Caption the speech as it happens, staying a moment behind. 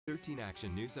13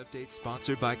 Action News Update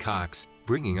sponsored by Cox,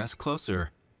 bringing us closer.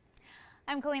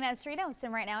 I'm Kalina Estrinos,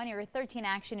 and right now in your 13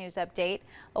 Action News Update,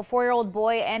 a 4-year-old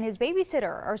boy and his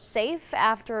babysitter are safe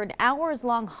after an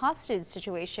hours-long hostage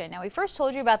situation. Now, we first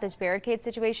told you about this barricade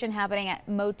situation happening at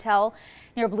a motel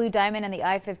near Blue Diamond and the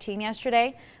I-15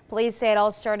 yesterday. Police say it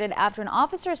all started after an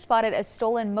officer spotted a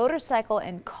stolen motorcycle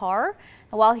and car.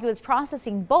 While he was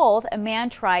processing both, a man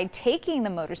tried taking the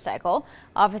motorcycle.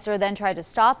 Officer then tried to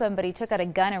stop him, but he took out a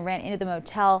gun and ran into the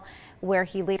motel where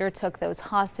he later took those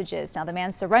hostages. Now the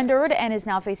man surrendered and is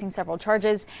now facing several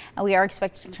charges, and we are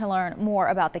expected to learn more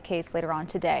about the case later on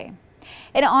today.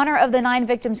 In honor of the 9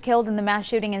 victims killed in the mass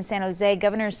shooting in San Jose,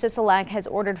 Governor Sisolak has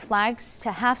ordered flags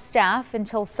to half staff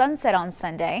until sunset on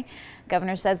Sunday.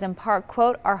 Governor says in part,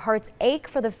 quote, "Our hearts ache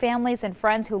for the families and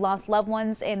friends who lost loved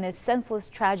ones in this senseless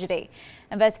tragedy."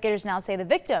 Investigators now say the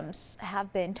victims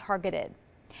have been targeted.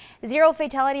 Zero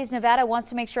Fatalities Nevada wants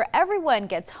to make sure everyone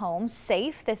gets home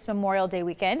safe this Memorial Day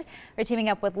weekend. They're teaming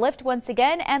up with Lyft once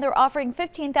again, and they're offering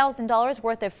 $15,000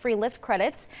 worth of free Lyft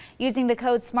credits. Using the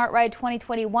code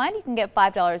SmartRide2021, you can get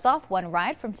 $5 off one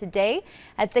ride from today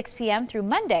at 6 p.m. through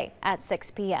Monday at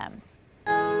 6 p.m.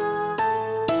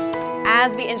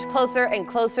 As we inch closer and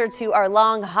closer to our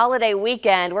long holiday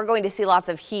weekend, we're going to see lots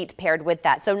of heat paired with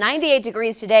that. So 98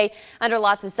 degrees today under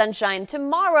lots of sunshine.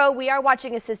 Tomorrow, we are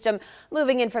watching a system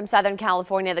moving in from Southern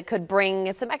California that could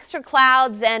bring some extra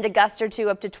clouds and a gust or two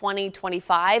up to 20,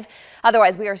 25.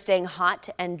 Otherwise, we are staying hot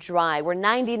and dry. We're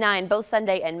 99 both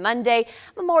Sunday and Monday.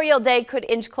 Memorial Day could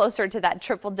inch closer to that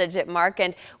triple-digit mark,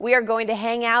 and we are going to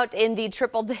hang out in the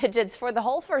triple digits for the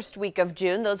whole first week of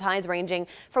June. Those highs ranging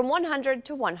from 100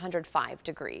 to 105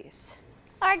 degrees.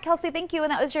 All right, Kelsey, thank you.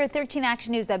 And that was your 13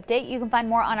 Action News Update. You can find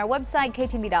more on our website,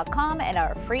 ktnv.com, and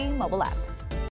our free mobile app.